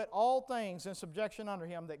who put all things in subjection under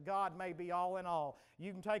Him, that God may be all in all.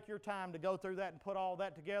 You can take your time to go through that and put all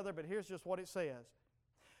that together, but here's just what it says.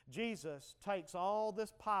 Jesus takes all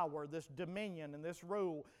this power, this dominion, and this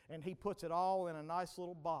rule, and He puts it all in a nice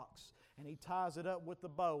little box. And He ties it up with the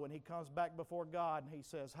bow, and He comes back before God and He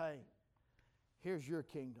says, hey, here's your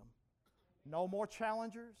kingdom. No more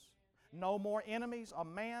challengers, no more enemies. A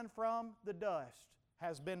man from the dust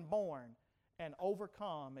has been born and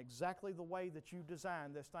overcome exactly the way that you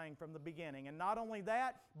designed this thing from the beginning. And not only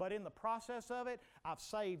that, but in the process of it, I've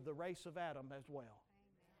saved the race of Adam as well.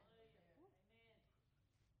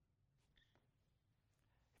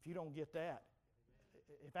 If you don't get that,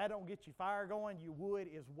 if that don't get your fire going, your wood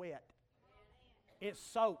is wet. It's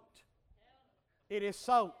soaked. It is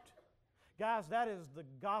soaked. Guys, that is the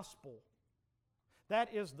gospel.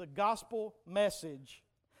 That is the gospel message.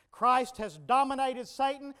 Christ has dominated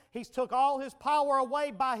Satan. He's took all his power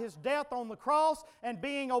away by His death on the cross and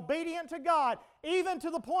being obedient to God, even to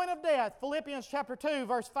the point of death. Philippians chapter 2,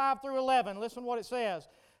 verse 5 through 11. Listen what it says.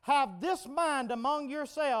 Have this mind among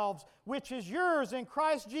yourselves, which is yours in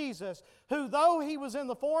Christ Jesus, who, though He was in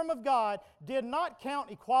the form of God, did not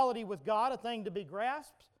count equality with God a thing to be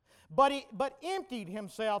grasped, but emptied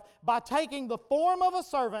Himself by taking the form of a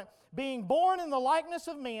servant, being born in the likeness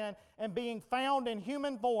of men, and being found in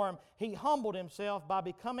human form. He humbled Himself by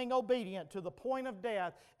becoming obedient to the point of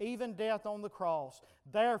death, even death on the cross.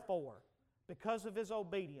 Therefore, because of his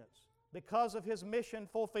obedience, because of his mission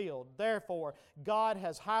fulfilled. Therefore, God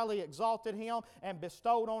has highly exalted him and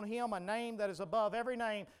bestowed on him a name that is above every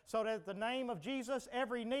name, so that at the name of Jesus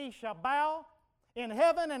every knee shall bow in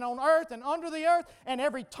heaven and on earth and under the earth, and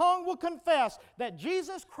every tongue will confess that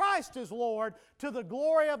Jesus Christ is Lord, to the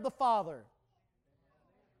glory of the Father.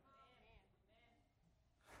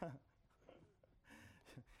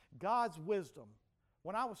 God's wisdom.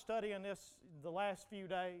 When I was studying this the last few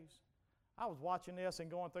days, I was watching this and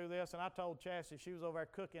going through this, and I told Chassie, she was over there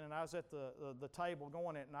cooking, and I was at the table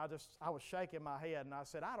going it, and I was shaking my head, and I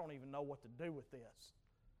said, I don't even know what to do with this.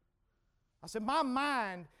 I said, my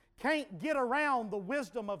mind can't get around the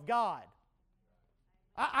wisdom of God.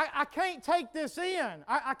 I can't take this in.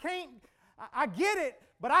 I get it,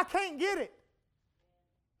 but I can't get it.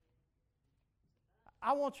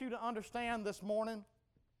 I want you to understand this morning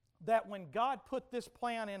that when God put this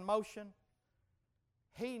plan in motion,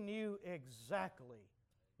 He knew exactly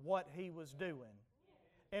what He was doing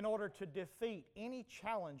in order to defeat any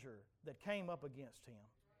challenger that came up against Him.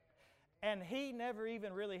 And He never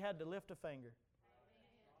even really had to lift a finger.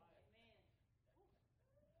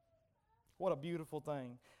 What a beautiful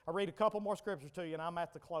thing. I'll read a couple more scriptures to you and I'm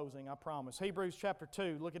at the closing, I promise. Hebrews chapter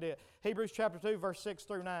 2, look at it. Hebrews chapter 2, verse 6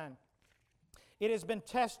 through 9. It has been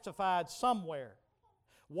testified somewhere.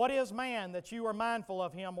 What is man that you are mindful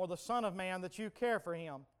of him, or the Son of Man that you care for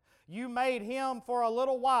him? You made him for a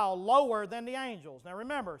little while lower than the angels. Now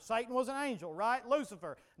remember, Satan was an angel, right?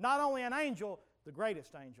 Lucifer, not only an angel, the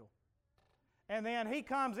greatest angel. And then he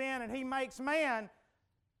comes in and he makes man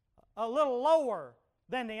a little lower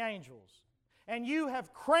than the angels. And you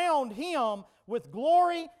have crowned him with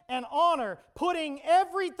glory and honor, putting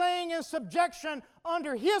everything in subjection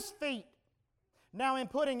under his feet. Now, in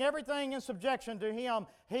putting everything in subjection to him,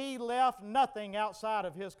 he left nothing outside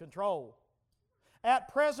of his control.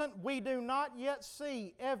 At present, we do not yet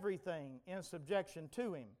see everything in subjection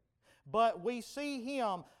to him, but we see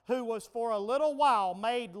him who was for a little while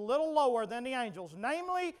made little lower than the angels,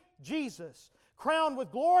 namely Jesus, crowned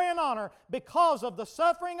with glory and honor because of the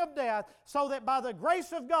suffering of death, so that by the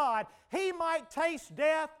grace of God he might taste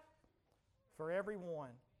death for everyone.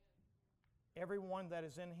 Everyone that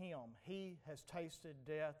is in him, he has tasted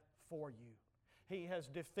death for you. He has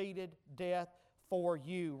defeated death for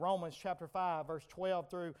you. Romans chapter 5, verse 12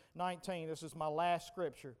 through 19. This is my last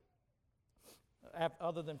scripture,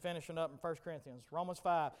 other than finishing up in 1 Corinthians. Romans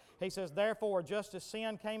 5, he says, therefore, just as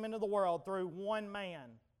sin came into the world through one man,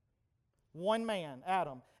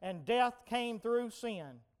 Adam, and death came through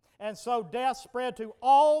sin. And so death spread to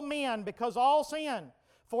all men because all sinned.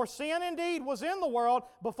 For sin indeed was in the world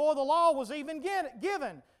before the law was even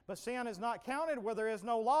given. But sin is not counted where there is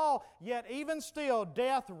no law, yet even still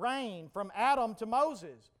death reigned from Adam to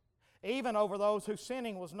Moses, even over those whose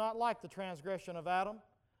sinning was not like the transgression of Adam,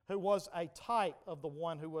 who was a type of the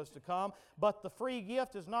one who was to come. But the free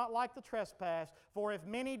gift is not like the trespass, for if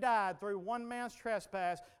many died through one man's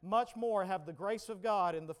trespass, much more have the grace of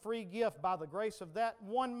God and the free gift by the grace of that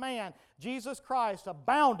one man, Jesus Christ,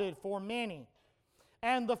 abounded for many.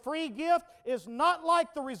 And the free gift is not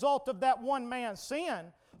like the result of that one man's sin,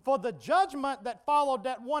 for the judgment that followed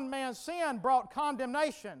that one man's sin brought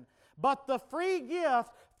condemnation. But the free gift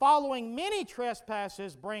following many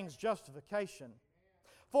trespasses brings justification.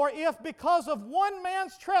 For if because of one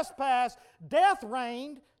man's trespass death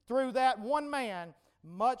reigned through that one man,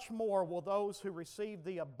 much more will those who receive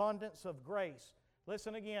the abundance of grace.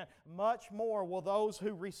 Listen again. Much more will those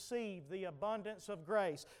who receive the abundance of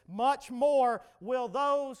grace. Much more will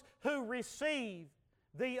those who receive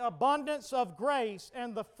the abundance of grace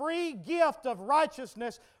and the free gift of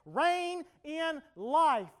righteousness reign in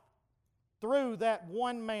life through that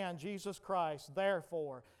one man, Jesus Christ.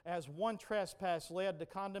 Therefore, as one trespass led to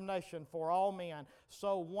condemnation for all men,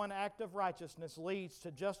 so one act of righteousness leads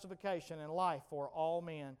to justification and life for all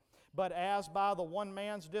men. But as by the one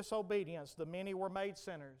man's disobedience the many were made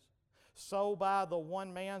sinners, so by the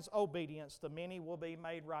one man's obedience the many will be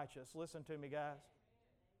made righteous. Listen to me, guys.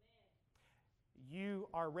 You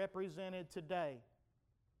are represented today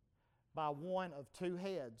by one of two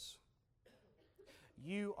heads.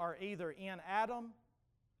 You are either in Adam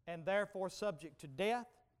and therefore subject to death,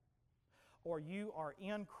 or you are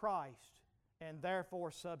in Christ and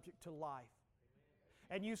therefore subject to life.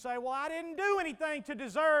 And you say, well, I didn't do anything to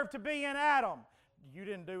deserve to be in Adam. You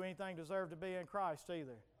didn't do anything to deserve to be in Christ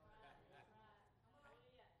either.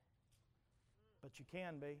 But you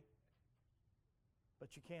can be.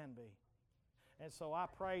 But you can be. And so I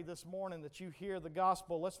pray this morning that you hear the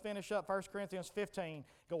gospel. Let's finish up 1 Corinthians 15.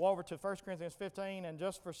 Go over to 1 Corinthians 15, and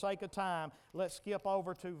just for sake of time, let's skip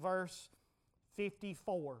over to verse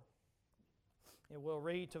 54. And we'll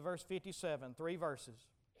read to verse 57, 3 verses.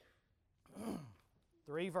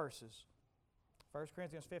 3 verses. 1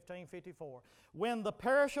 Corinthians 15:54. When the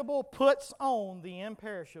perishable puts on the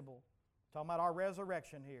imperishable, talking about our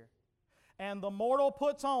resurrection here, and the mortal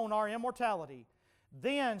puts on our immortality,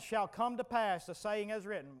 then shall come to pass the saying as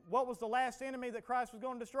written. What was the last enemy that Christ was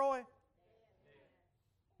going to destroy?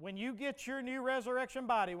 When you get your new resurrection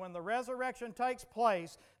body, when the resurrection takes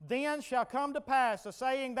place, then shall come to pass the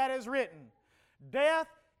saying that is written. Death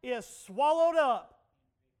is swallowed up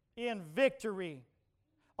in victory.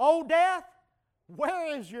 O death,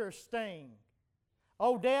 where is your sting?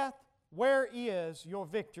 O death, where is your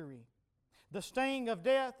victory? The sting of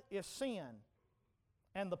death is sin,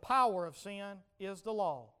 and the power of sin is the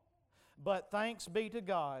law. But thanks be to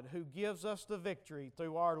God who gives us the victory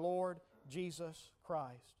through our Lord Jesus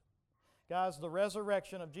Christ. Guys, the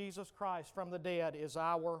resurrection of Jesus Christ from the dead is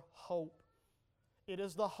our hope. It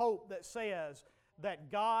is the hope that says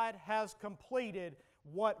that God has completed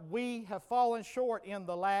what we have fallen short in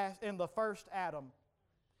the first Adam.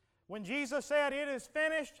 When Jesus said, "It is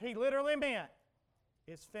finished," He literally meant,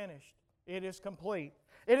 it's finished. It is complete.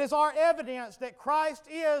 It is our evidence that Christ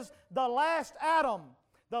is the last Adam,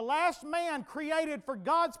 the last man created for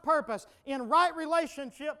God's purpose, in right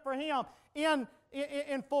relationship for Him, in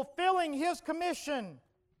fulfilling His commission.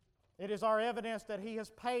 It is our evidence that He has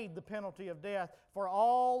paid the penalty of death for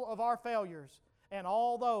all of our failures and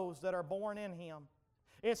all those that are born in Him.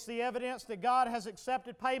 It's the evidence that God has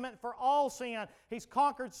accepted payment for all sin. He's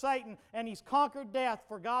conquered Satan and He's conquered death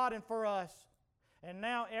for God and for us. And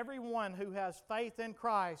now everyone who has faith in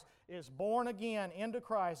Christ is born again into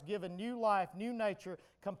Christ, given new life, new nature,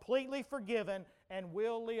 completely forgiven, and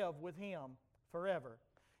will live with Him forever.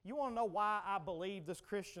 You want to know why I believe this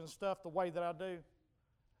Christian stuff the way that I do?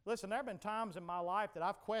 Listen, there have been times in my life that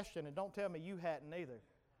I've questioned, and don't tell me you hadn't either.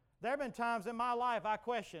 There have been times in my life I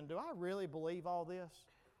questioned, do I really believe all this?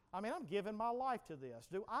 I mean, I'm giving my life to this.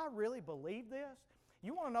 Do I really believe this?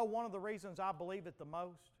 You want to know one of the reasons I believe it the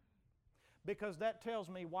most? Because that tells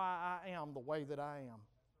me why I am the way that I am.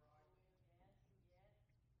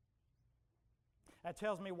 That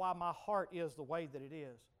tells me why my heart is the way that it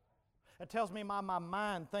is. It tells me why my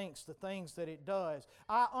mind thinks the things that it does.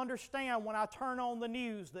 I understand when I turn on the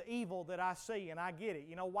news the evil that I see, and I get it.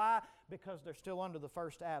 You know why? Because they're still under the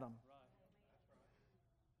first Adam.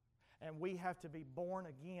 And we have to be born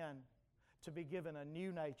again to be given a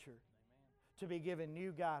new nature, to be given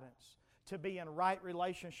new guidance, to be in right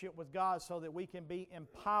relationship with God so that we can be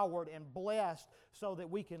empowered and blessed so that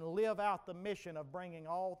we can live out the mission of bringing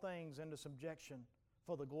all things into subjection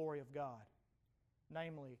for the glory of God,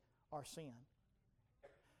 namely our sin.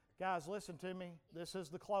 Guys, listen to me. This is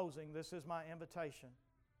the closing. This is my invitation.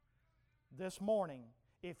 This morning,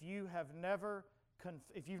 if you've never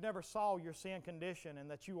saw your sin condition and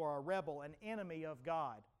that you are a rebel, an enemy of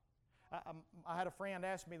God. I had a friend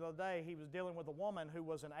ask me the other day, he was dealing with a woman who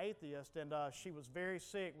was an atheist, and she was very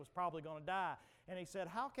sick, was probably going to die. And he said,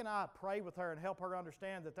 how can I pray with her and help her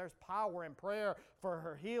understand that there's power in prayer for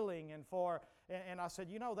her healing and I said,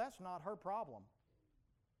 that's not her problem.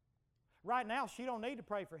 Right now, she don't need to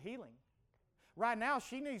pray for healing. Right now,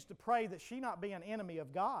 she needs to pray that she not be an enemy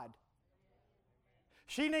of God.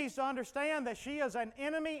 She needs to understand that she is an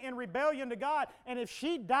enemy in rebellion to God, and if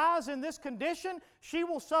she dies in this condition, she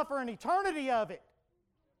will suffer an eternity of it.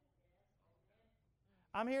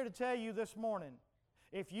 I'm here to tell you this morning,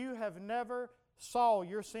 if you have never saw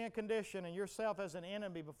your sin condition and yourself as an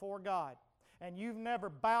enemy before God, and you've never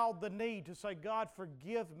bowed the knee to say, God,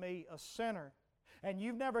 forgive me, a sinner, and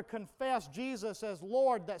you've never confessed Jesus as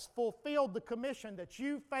Lord that's fulfilled the commission that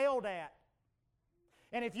you failed at,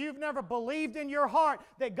 and if you've never believed in your heart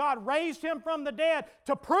that God raised Him from the dead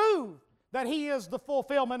to prove that He is the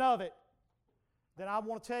fulfillment of it, then I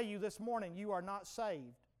want to tell you this morning, you are not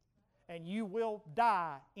saved. And you will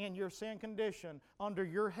die in your sin condition under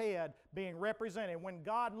your head being represented. When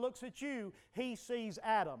God looks at you, He sees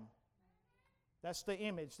Adam. That's the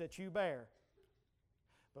image that you bear.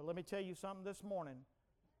 But let me tell you something this morning.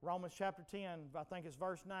 Romans chapter 10, I think it's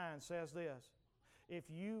verse 9, says this. If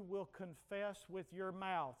you will confess with your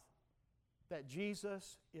mouth that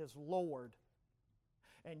Jesus is Lord,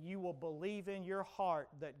 and you will believe in your heart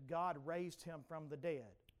that God raised Him from the dead,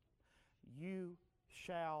 you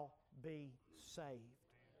shall be saved.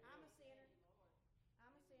 I'm a sinner.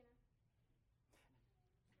 I'm a sinner.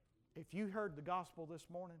 If you heard the gospel this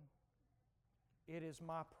morning, it is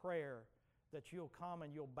my prayer that you'll come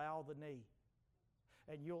and you'll bow the knee.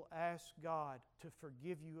 and you'll ask God to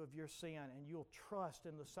forgive you of your sin, and you'll trust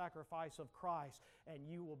in the sacrifice of Christ, and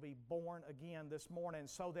you will be born again this morning,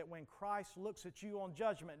 so that when Christ looks at you on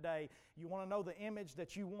Judgment Day, you want to know the image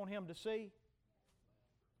that you want Him to see?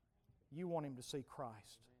 You want Him to see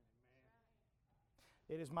Christ.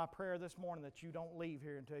 It is my prayer this morning that you don't leave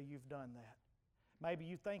here until you've done that. Maybe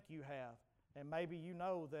you think you have, and maybe you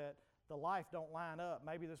know that the life don't line up.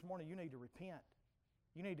 Maybe this morning you need to repent.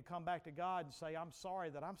 You need to come back to God and say, I'm sorry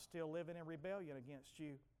that I'm still living in rebellion against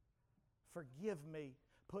you. Forgive me.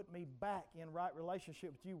 Put me back in right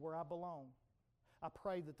relationship with you where I belong. I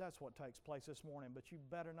pray that that's what takes place this morning, but you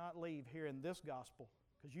better not leave here in this gospel,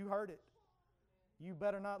 because you heard it. You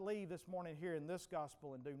better not leave this morning here in this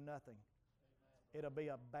gospel and do nothing. It'll be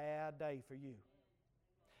a bad day for you.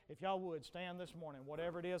 If y'all would, stand this morning.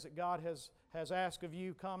 Whatever it is that God has asked of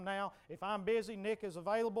you, come now. If I'm busy, Nick is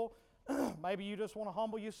available. Maybe you just want to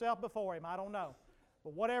humble yourself before Him. I don't know.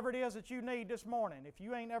 But whatever it is that you need this morning, if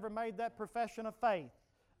you ain't ever made that profession of faith,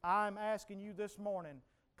 I'm asking you this morning,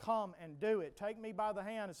 come and do it. Take me by the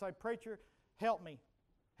hand and say, preacher, help me.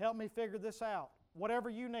 Help me figure this out. Whatever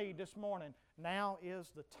you need this morning, now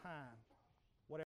is the time.